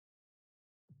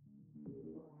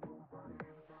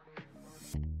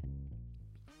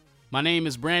My name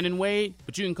is Brandon Wade,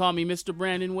 but you can call me Mr.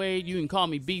 Brandon Wade. You can call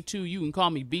me B2. You can call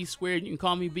me B squared. You can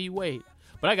call me B Wade.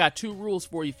 But I got 2 rules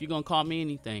for you if you're going to call me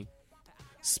anything.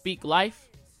 Speak life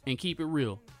and keep it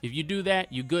real. If you do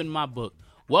that, you're good in my book.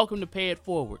 Welcome to Pay It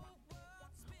Forward.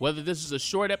 Whether this is a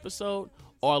short episode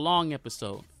or a long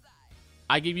episode,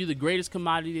 I give you the greatest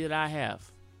commodity that I have.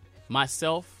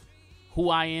 Myself, who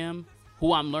I am,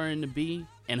 who I'm learning to be,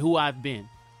 and who I've been.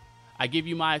 I give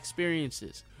you my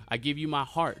experiences. I give you my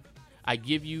heart. I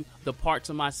give you the parts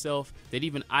of myself that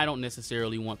even I don't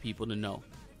necessarily want people to know.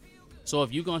 So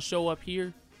if you're going to show up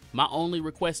here, my only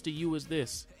request to you is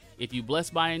this. If you're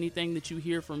blessed by anything that you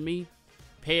hear from me,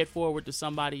 pay it forward to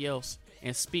somebody else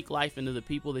and speak life into the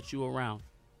people that you're around.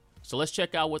 So let's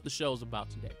check out what the show's about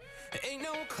today. Ain't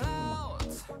no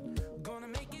clouds gonna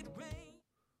make it rain.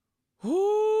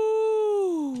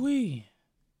 Woo-wee.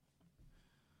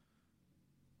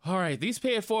 All right, these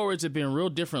pay it forwards have been real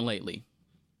different lately.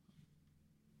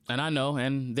 And I know,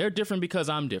 and they're different because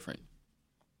I'm different.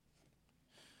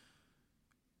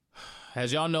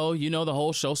 As y'all know, the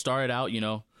whole show started out,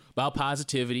 about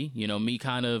positivity, me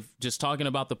kind of just talking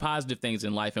about the positive things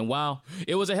in life. And while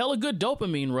it was a hella good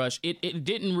dopamine rush, it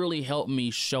didn't really help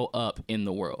me show up in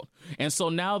the world. And so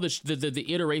now the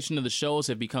iteration of the shows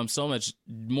have become so much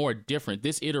more different.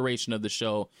 This iteration of the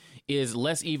show is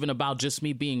less even about just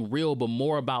me being real, but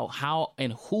more about how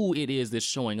and who it is that's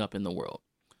showing up in the world.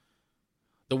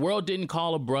 The world didn't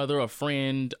call a brother, a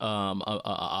friend,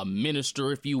 a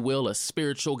minister, if you will, a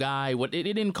spiritual guy. It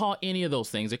didn't call any of those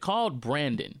things. It called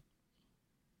Brandon.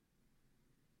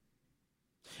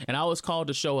 And I was called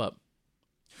to show up.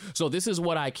 So this is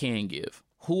what I can give.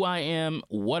 Who I am,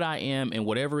 what I am, and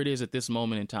whatever it is at this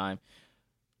moment in time.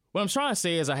 What I'm trying to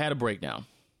say is I had a breakdown.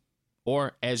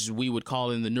 Or as we would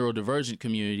call in the neurodivergent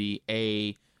community,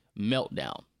 a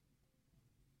meltdown.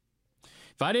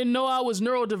 If I didn't know I was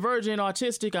neurodivergent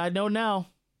autistic, I know now.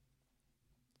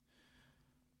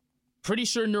 Pretty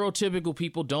sure neurotypical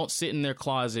people don't sit in their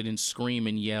closet and scream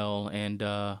and yell and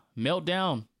melt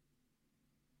down.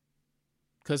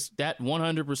 Because that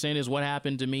 100% is what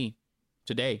happened to me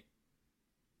today.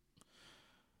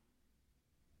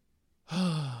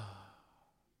 I've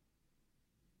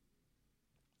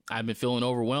been feeling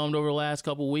overwhelmed over the last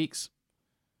couple weeks.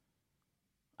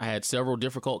 I had several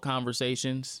difficult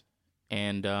conversations.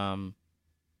 And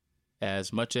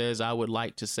as much as I would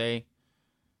like to say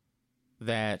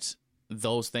that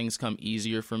those things come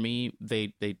easier for me,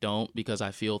 they don't, because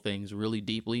I feel things really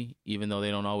deeply, even though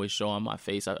they don't always show on my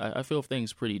face. I feel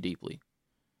things pretty deeply.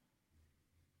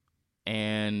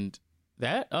 And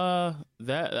that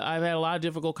I've had a lot of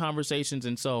difficult conversations.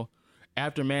 And so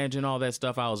after managing all that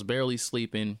stuff, I was barely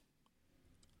sleeping.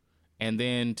 And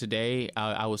then today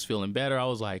I was feeling better. I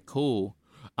was like, cool.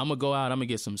 I'm going to go out. I'm going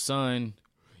to get some sun.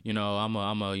 I'm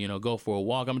going to go for a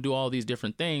walk. I'm going to do all these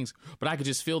different things. But I could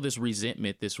just feel this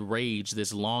resentment, this rage,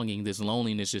 this longing, this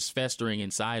loneliness just festering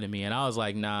inside of me. And I was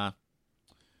like, nah.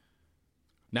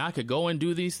 Now I could go and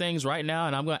do these things right now,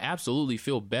 and I'm going to absolutely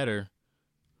feel better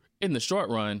in the short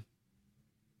run.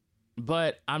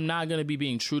 But I'm not going to be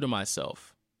being true to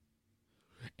myself.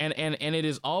 And it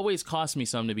has always cost me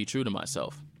something to be true to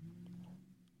myself.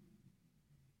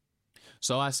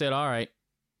 So I said, all right.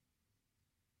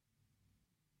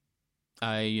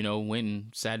 I, went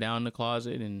and sat down in the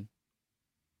closet and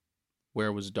where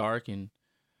it was dark and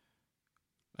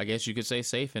I guess you could say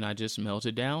safe, and I just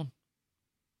melted down.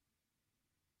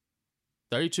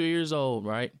 32 years old,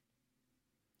 right?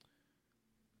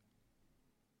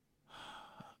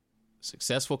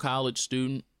 Successful college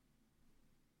student,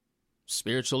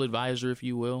 spiritual advisor, if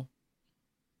you will.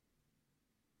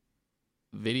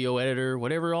 Video editor,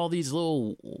 whatever all these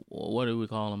little, what do we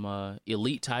call them,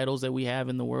 elite titles that we have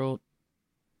in the world.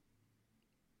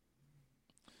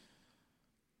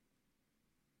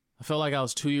 I felt like I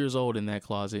was 2 years old in that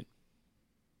closet.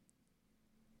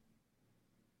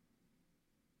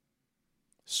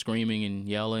 Screaming and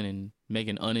yelling and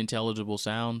making unintelligible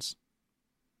sounds.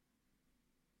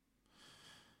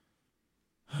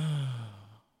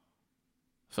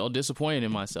 Felt disappointed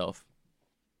in myself.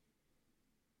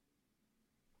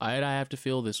 Why did I have to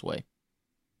feel this way?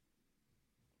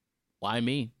 Why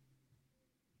me?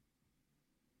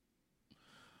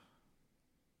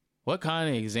 What kind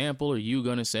of example are you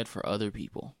going to set for other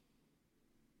people?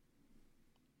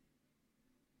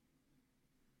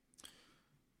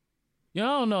 I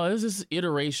don't know. There's this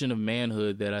iteration of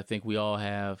manhood that I think we all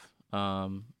have.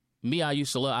 Me, I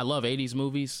love 80s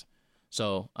movies.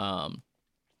 So,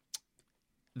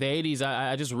 the 80s,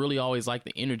 I just really always liked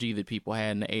the energy that people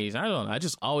had in the 80s. I don't know. I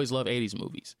just always love 80s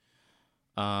movies.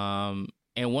 And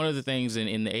one of the things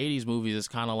in the 80s movies is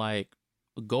kind of like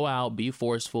go out, be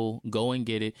forceful, go and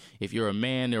get it. If you're a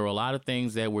man, there were a lot of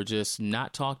things that were just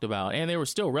not talked about, and they were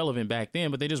still relevant back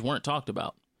then, but they just weren't talked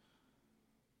about.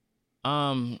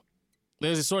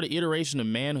 There's a sort of iteration of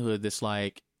manhood that's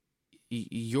like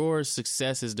your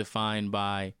success is defined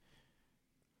by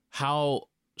how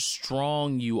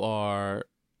strong you are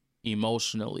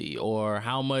emotionally, or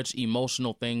how much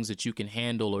emotional things that you can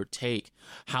handle or take.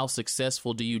 How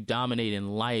successful do you dominate in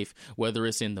life, whether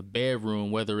it's in the bedroom,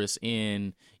 whether it's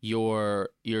in your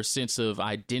sense of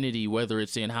identity, whether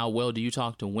it's in how well do you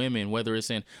talk to women, whether it's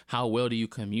in how well do you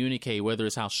communicate, whether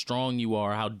it's how strong you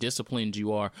are, how disciplined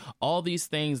you are. All these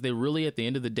things that really at the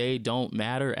end of the day don't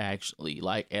matter actually,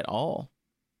 like at all.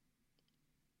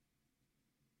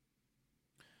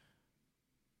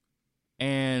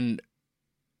 And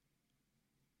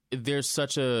there's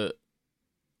such a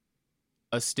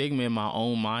stigma in my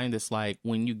own mind that's like,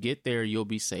 when you get there, you'll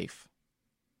be safe.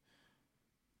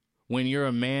 When you're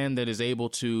a man that is able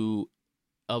to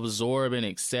absorb and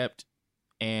accept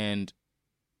and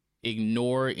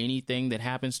ignore anything that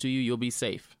happens to you, you'll be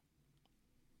safe.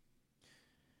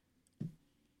 But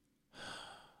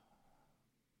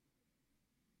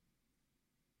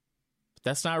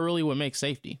that's not really what makes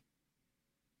safety.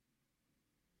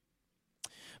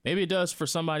 Maybe it does for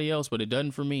somebody else, but it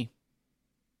doesn't for me.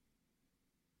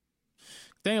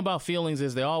 The thing about feelings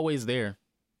is they're always there.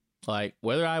 Like,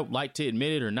 whether I like to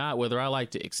admit it or not, whether I like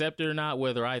to accept it or not,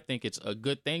 whether I think it's a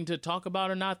good thing to talk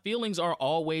about or not, feelings are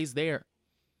always there.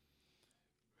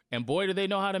 And boy, do they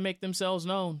know how to make themselves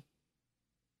known.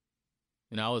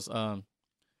 And I was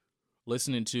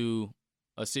listening to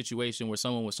a situation where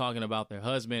someone was talking about their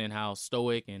husband and how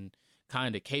stoic and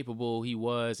kind of capable he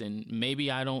was, and maybe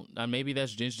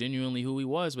that's just genuinely who he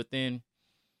was, but then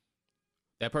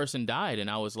that person died, and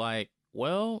I was like,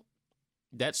 well,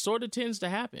 that sort of tends to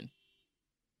happen,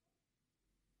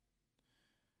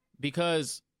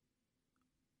 because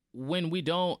when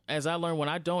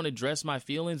I don't address my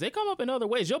feelings, they come up in other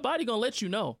ways. Your body gonna let you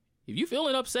know. If you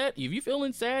feeling upset, if you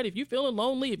feeling sad, if you feeling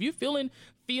lonely, if you feeling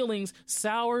feelings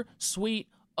sour, sweet,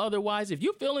 otherwise, if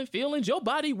you feeling feelings, your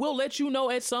body will let you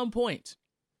know at some point.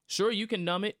 Sure, you can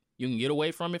numb it. You can get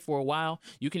away from it for a while.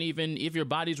 You can even, if your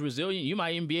body's resilient, you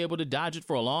might even be able to dodge it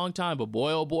for a long time. But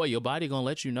boy, oh boy, your body gonna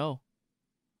let you know.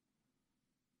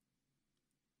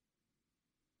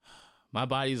 My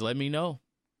body's let me know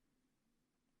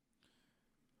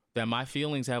that my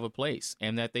feelings have a place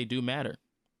and that they do matter.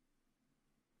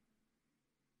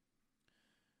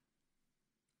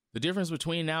 The difference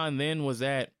between now and then was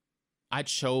that I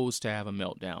chose to have a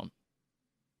meltdown.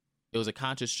 It was a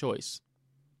conscious choice.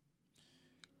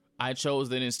 I chose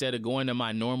that instead of going to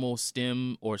my normal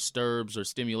stim or stirbs or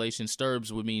stimulation, stirbs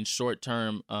would mean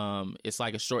short-term. It's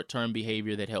like a short-term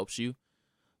behavior that helps you.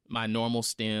 My normal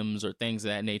stims or things of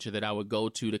that nature that I would go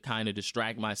to kind of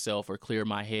distract myself or clear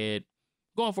my head.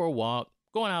 Going for a walk,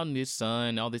 going out in the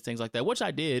sun, all these things like that, which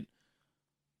I did.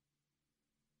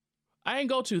 I didn't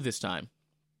go to this time.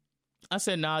 I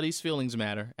said, nah, these feelings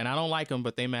matter, and I don't like them,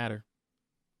 but they matter.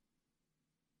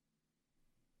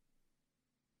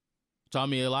 Taught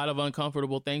me a lot of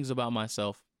uncomfortable things about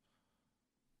myself.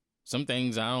 Some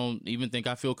things I don't even think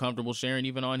I feel comfortable sharing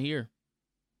even on here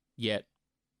yet.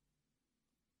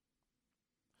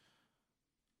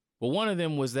 But one of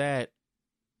them was that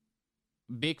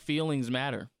big feelings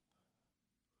matter,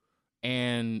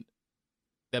 and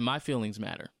that my feelings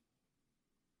matter,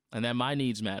 and that my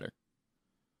needs matter.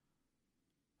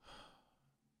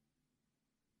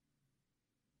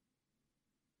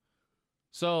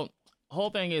 So, whole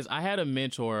thing is, I had a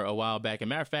mentor a while back. As a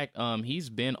matter of fact, he's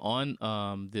been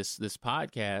on this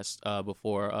podcast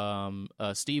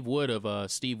before. Steve Wood of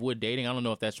Steve Wood Dating. I don't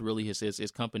know if that's really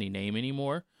his company name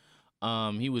anymore.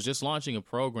 He was just launching a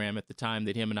program at the time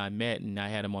that him and I met, and I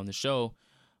had him on the show.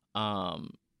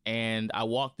 And I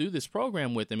walked through this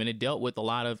program with him, and it dealt with a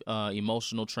lot of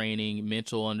emotional training,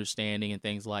 mental understanding, and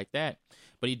things like that.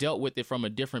 But he dealt with it from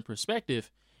a different perspective.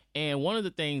 And one of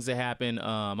the things that happened,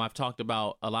 I've talked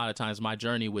about a lot of times, my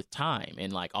journey with time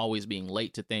and like always being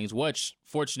late to things, which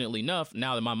fortunately enough,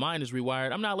 now that my mind is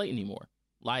rewired, I'm not late anymore.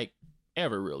 Like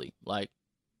ever really, like,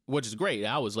 which is great.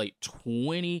 I was late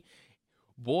 20.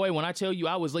 Boy, when I tell you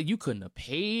I was late, you couldn't have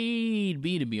paid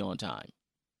me to be on time.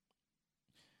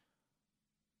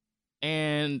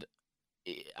 And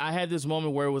I had this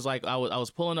moment where it was like I was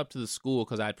pulling up to the school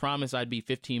because I had promised I'd be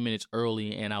 15 minutes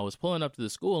early, and I was pulling up to the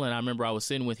school, and I remember I was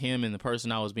sitting with him and the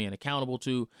person I was being accountable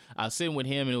to. I was sitting with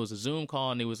him, and it was a Zoom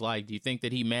call, and he was like, "Do you think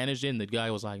that he managed it?" And the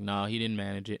guy was like, "No, he didn't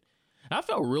manage it." And I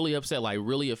felt really upset, like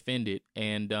really offended,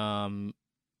 and I was like,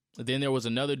 Then there was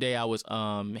another day I was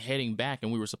heading back,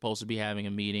 and we were supposed to be having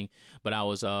a meeting, but I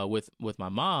was with my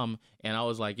mom, and I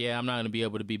was like, yeah, I'm not going to be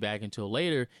able to be back until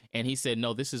later. And he said,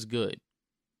 no, this is good.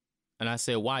 And I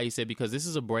said, why? He said, because this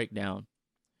is a breakdown.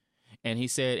 And he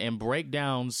said, and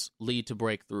breakdowns lead to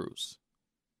breakthroughs.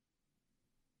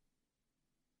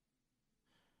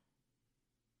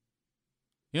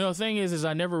 You know, the thing is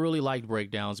I never really liked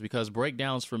breakdowns, because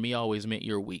breakdowns for me always meant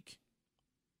you're weak.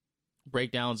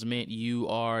 Breakdowns meant you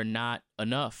are not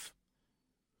enough.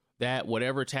 That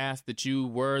whatever task that you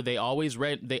were, they always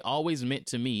meant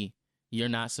to me, you're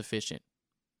not sufficient.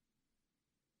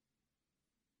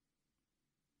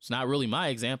 It's not really my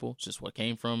example. It's just what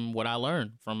came from what I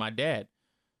learned from my dad.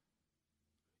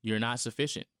 You're not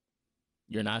sufficient.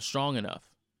 You're not strong enough.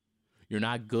 You're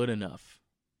not good enough.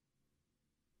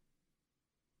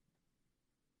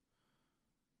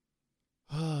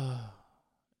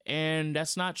 And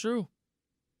that's not true.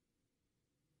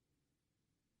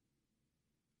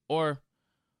 Or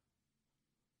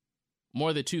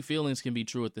more, the two feelings can be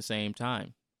true at the same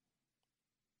time.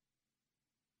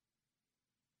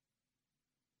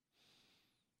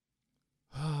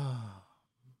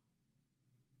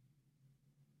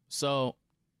 So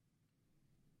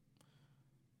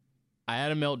I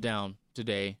had a meltdown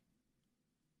today,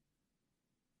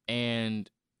 and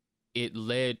it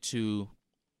led to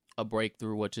a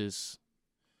breakthrough, which is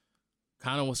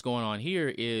kind of what's going on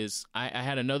here. Is I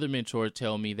had another mentor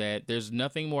tell me that there's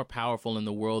nothing more powerful in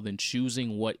the world than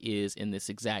choosing what is in this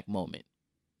exact moment.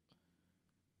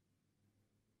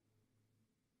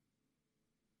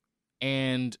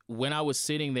 And when I was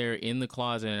sitting there in the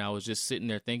closet and I was just sitting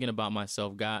there thinking about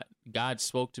myself, God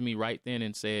spoke to me right then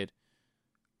and said,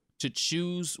 to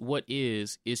choose what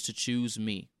is to choose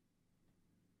me.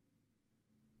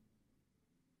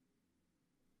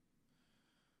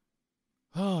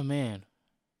 Oh, man.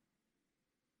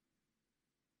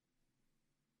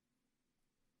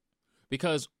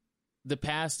 Because the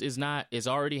past is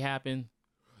already happened.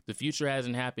 The future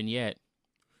hasn't happened yet.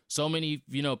 So many,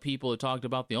 people have talked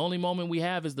about the only moment we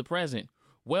have is the present.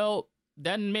 Well,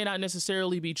 that may not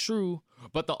necessarily be true,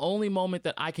 but the only moment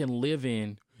that I can live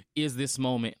in is this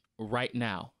moment right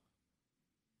now.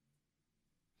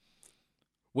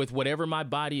 With whatever my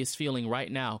body is feeling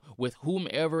right now, with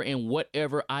whomever and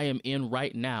whatever I am in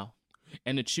right now.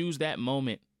 And to choose that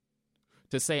moment,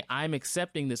 to say I'm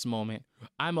accepting this moment,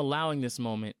 I'm allowing this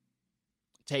moment,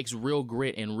 takes real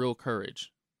grit and real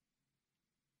courage.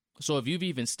 So if you've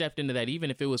even stepped into that,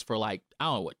 even if it was for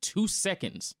 2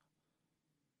 seconds,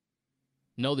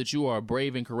 know that you are a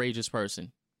brave and courageous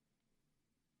person.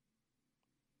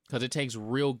 Because it takes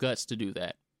real guts to do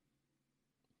that.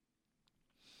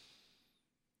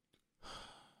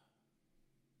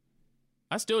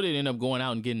 I still did end up going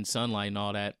out and getting sunlight and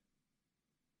all that.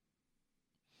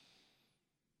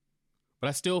 But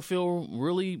I still feel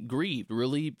really grieved,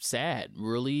 really sad,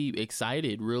 really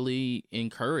excited, really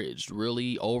encouraged,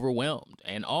 really overwhelmed.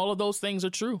 And all of those things are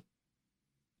true.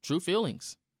 True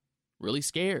feelings. Really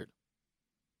scared.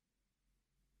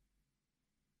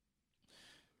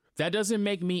 That doesn't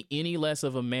make me any less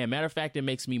of a man. Matter of fact, it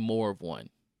makes me more of one.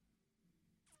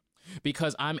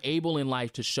 Because I'm able in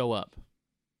life to show up.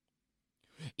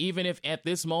 Even if at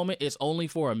this moment it's only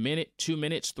for a minute, 2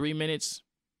 minutes, 3 minutes.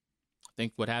 I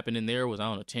think what happened in there was,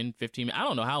 10, 15 minutes. I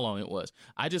don't know how long it was.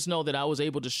 I just know that I was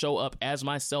able to show up as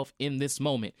myself in this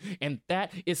moment. And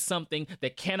that is something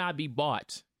that cannot be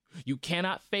bought. You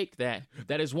cannot fake that.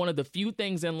 That is one of the few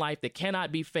things in life that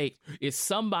cannot be faked, is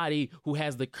somebody who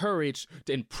has the courage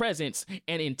and presence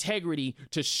and integrity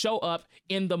to show up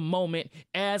in the moment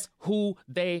as who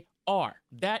they are.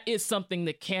 That is something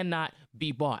that cannot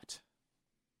be bought.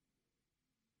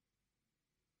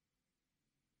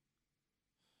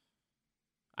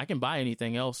 I can buy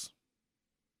anything else.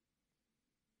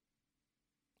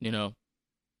 Good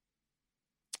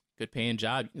paying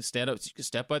job. You can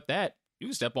step at that. You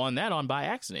can step on that by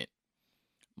accident.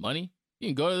 Money. You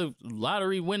can go to the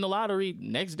lottery, win the lottery,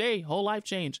 next day, whole life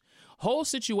change. Whole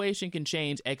situation can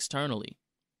change externally.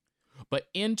 But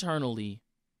internally,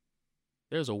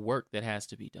 there's a work that has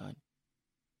to be done.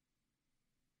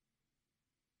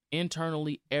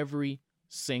 Internally, every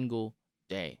single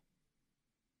day.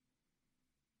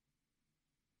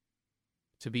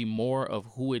 To be more of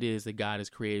who it is that God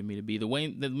has created me to be. The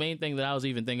main thing that I was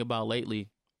even thinking about lately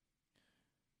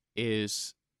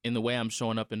is in the way I'm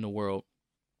showing up in the world.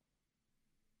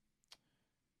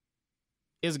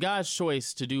 It's God's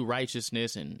choice to do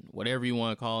righteousness and whatever you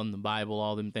want to call in the Bible,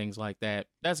 all them things like that.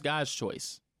 That's God's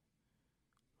choice.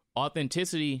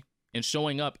 Authenticity and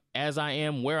showing up as I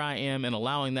am, where I am, and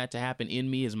allowing that to happen in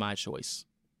me is my choice.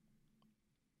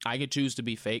 I could choose to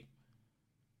be fake.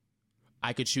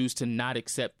 I could choose to not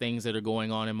accept things that are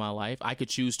going on in my life. I could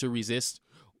choose to resist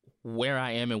where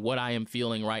I am and what I am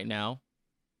feeling right now.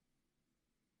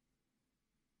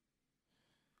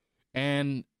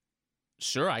 And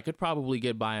sure, I could probably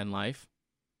get by in life,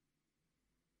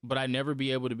 but I'd never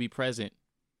be able to be present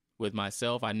with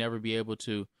myself. I'd never be able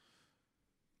to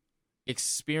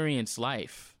experience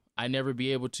life. I'd never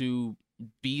be able to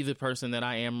be the person that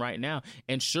I am right now.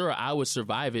 And sure, I would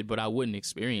survive it, but I wouldn't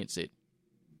experience it.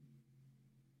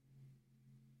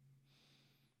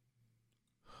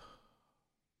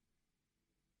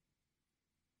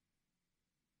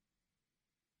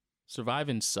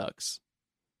 Surviving sucks.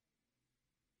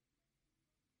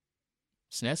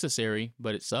 It's necessary,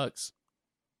 but it sucks.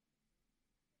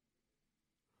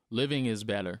 Living is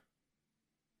better.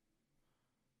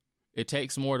 It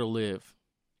takes more to live.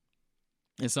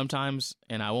 And sometimes,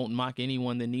 and I won't mock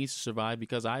anyone that needs to survive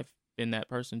because I've been that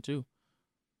person too.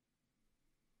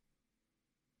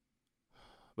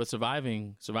 But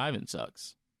surviving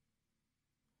sucks.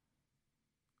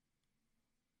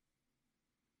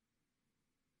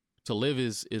 To live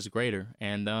is greater.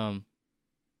 And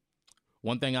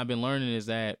one thing I've been learning is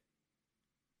that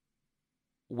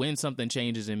when something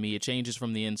changes in me, it changes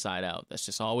from the inside out. That's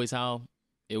just always how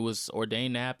it was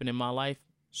ordained to happen in my life.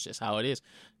 It's just how it is.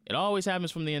 It always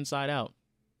happens from the inside out.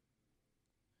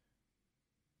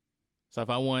 So if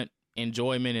I want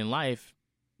enjoyment in life,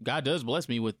 God does bless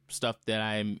me with stuff that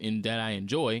I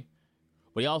enjoy,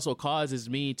 but he also causes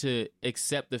me to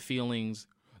accept the feelings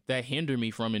that hinder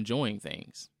me from enjoying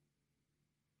things.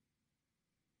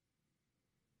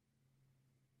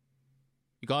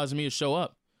 He causes me to show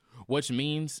up, which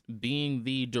means being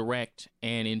the direct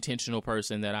and intentional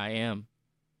person that I am.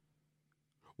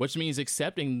 Which means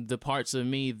accepting the parts of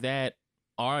me that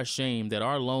are ashamed, that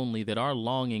are lonely, that are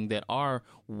longing, that are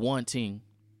wanting,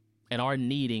 and are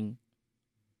needing.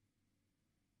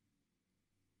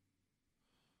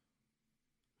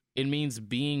 It means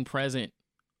being present.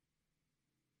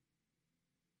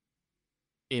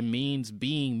 It means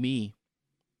being me.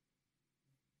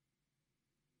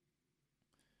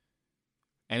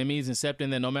 And it means accepting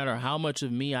that no matter how much of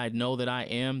me I know that I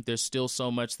am, there's still so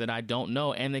much that I don't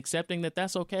know, and accepting that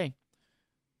that's okay.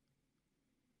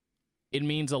 It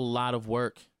means a lot of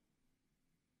work.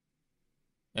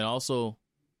 And also,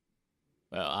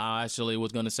 I actually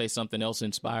was going to say something else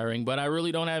inspiring, but I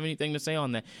really don't have anything to say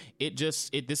on that. This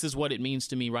is what it means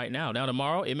to me right now. Now,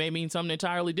 tomorrow, it may mean something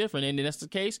entirely different. And if that's the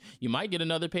case, you might get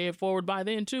another pay it forward by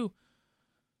then, too.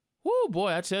 Whoo,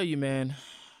 boy, I tell you, man,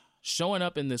 showing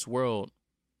up in this world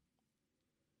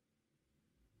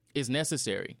is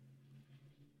necessary,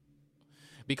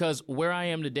 because where I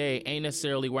am today ain't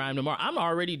necessarily where I am tomorrow. I'm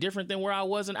already different than where I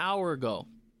was an hour ago.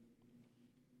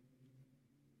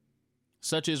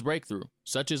 Such is breakthrough.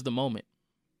 Such is the moment.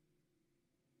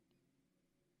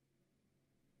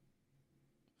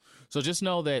 So just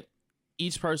know that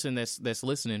each person that's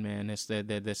listening, man,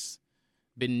 that's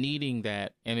been needing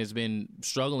that and has been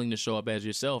struggling to show up as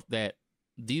yourself, that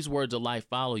these words of life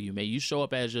follow you. May you show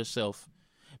up as yourself.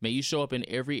 May you show up in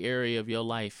every area of your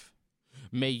life.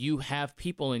 May you have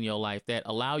people in your life that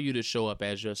allow you to show up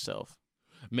as yourself.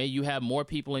 May you have more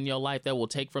people in your life that will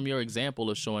take from your example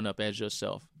of showing up as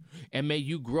yourself. And may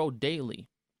you grow daily.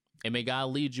 And may God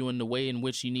lead you in the way in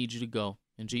which he needs you to go.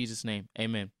 In Jesus' name,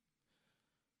 amen.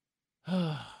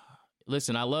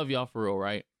 Listen, I love y'all for real,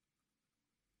 right?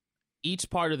 Each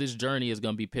part of this journey is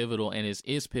going to be pivotal, and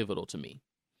is pivotal to me.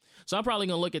 So I'm probably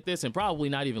going to look at this and probably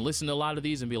not even listen to a lot of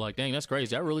these and be like, dang, that's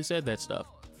crazy. I really said that stuff.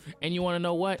 And you want to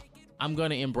know what? I'm going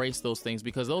to embrace those things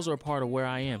because those are a part of where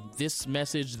I am. This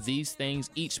message, these things,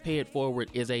 each pay it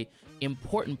forward is a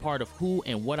important part of who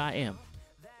and what I am.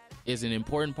 Is an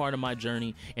important part of my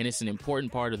journey, and it's an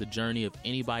important part of the journey of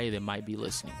anybody that might be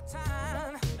listening.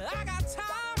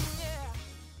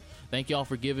 Thank y'all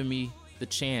for giving me the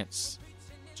chance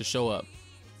to show up.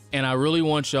 And I really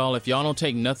want y'all, if y'all don't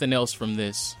take nothing else from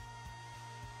this,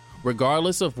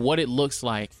 regardless of what it looks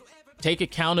like, take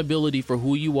accountability for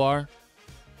who you are,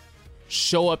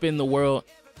 show up in the world,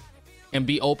 and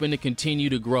be open to continue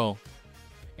to grow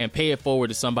and pay it forward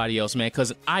to somebody else, man,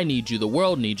 because I need you. The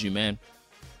world needs you, man.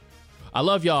 I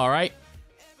love y'all, all right?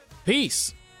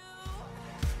 Peace.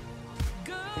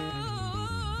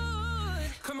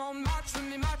 Come on, march with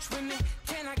me, march with me.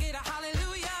 Can I get a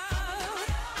hallelujah?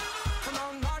 Come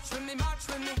on, march with me, march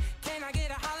with me.